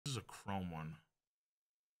Chrome one.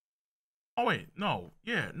 Oh wait, no,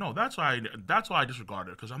 yeah, no. That's why I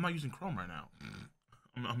disregarded it because I'm not using Chrome right now.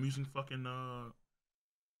 I'm using fucking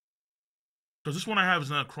because this one I have is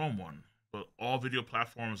not a Chrome one, but all video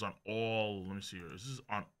platforms on all. Let me see here. This is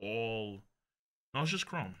on all. No, it's just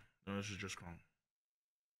Chrome. No, this is just Chrome.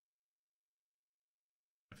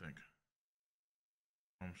 I think.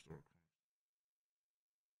 Chrome Store.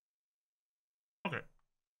 Okay,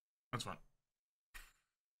 that's fine.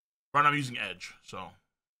 Right now I'm using Edge, so.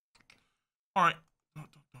 All right.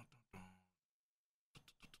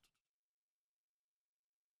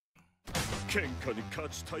 喧嘩に勝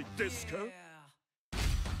ちたいですか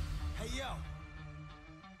Hey yo,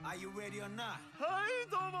 are you ready or not? はい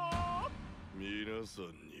どうも皆さん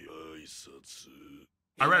に挨拶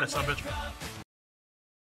I read it, son bitch. It's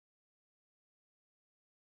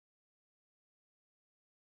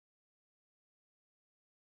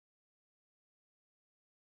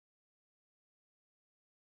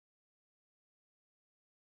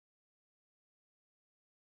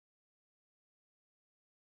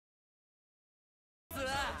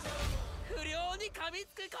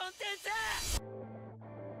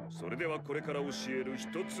それではこれから教える一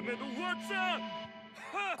つ目の技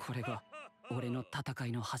これが俺の戦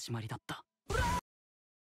いの始まりだった。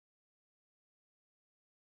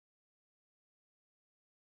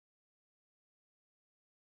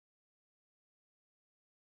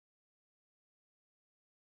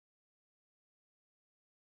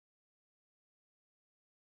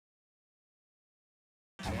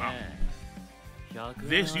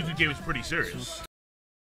This YouTube game is pretty serious.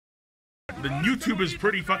 The YouTube is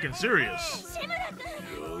pretty fucking serious.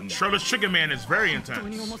 Shredder's Chicken Man is very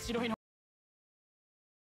intense.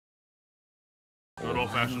 Good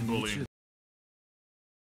old-fashioned bullying.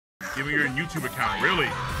 Give me your YouTube account, really?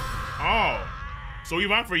 Oh, so you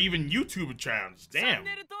want for even YouTube channels? Damn.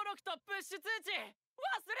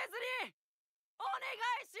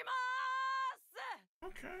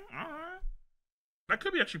 Okay, all right. That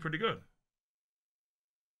could be actually pretty good.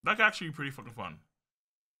 That could actually be pretty fucking fun.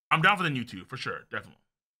 I'm down for the new two, for sure. Definitely.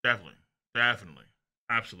 Definitely. Definitely.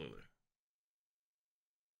 Absolutely.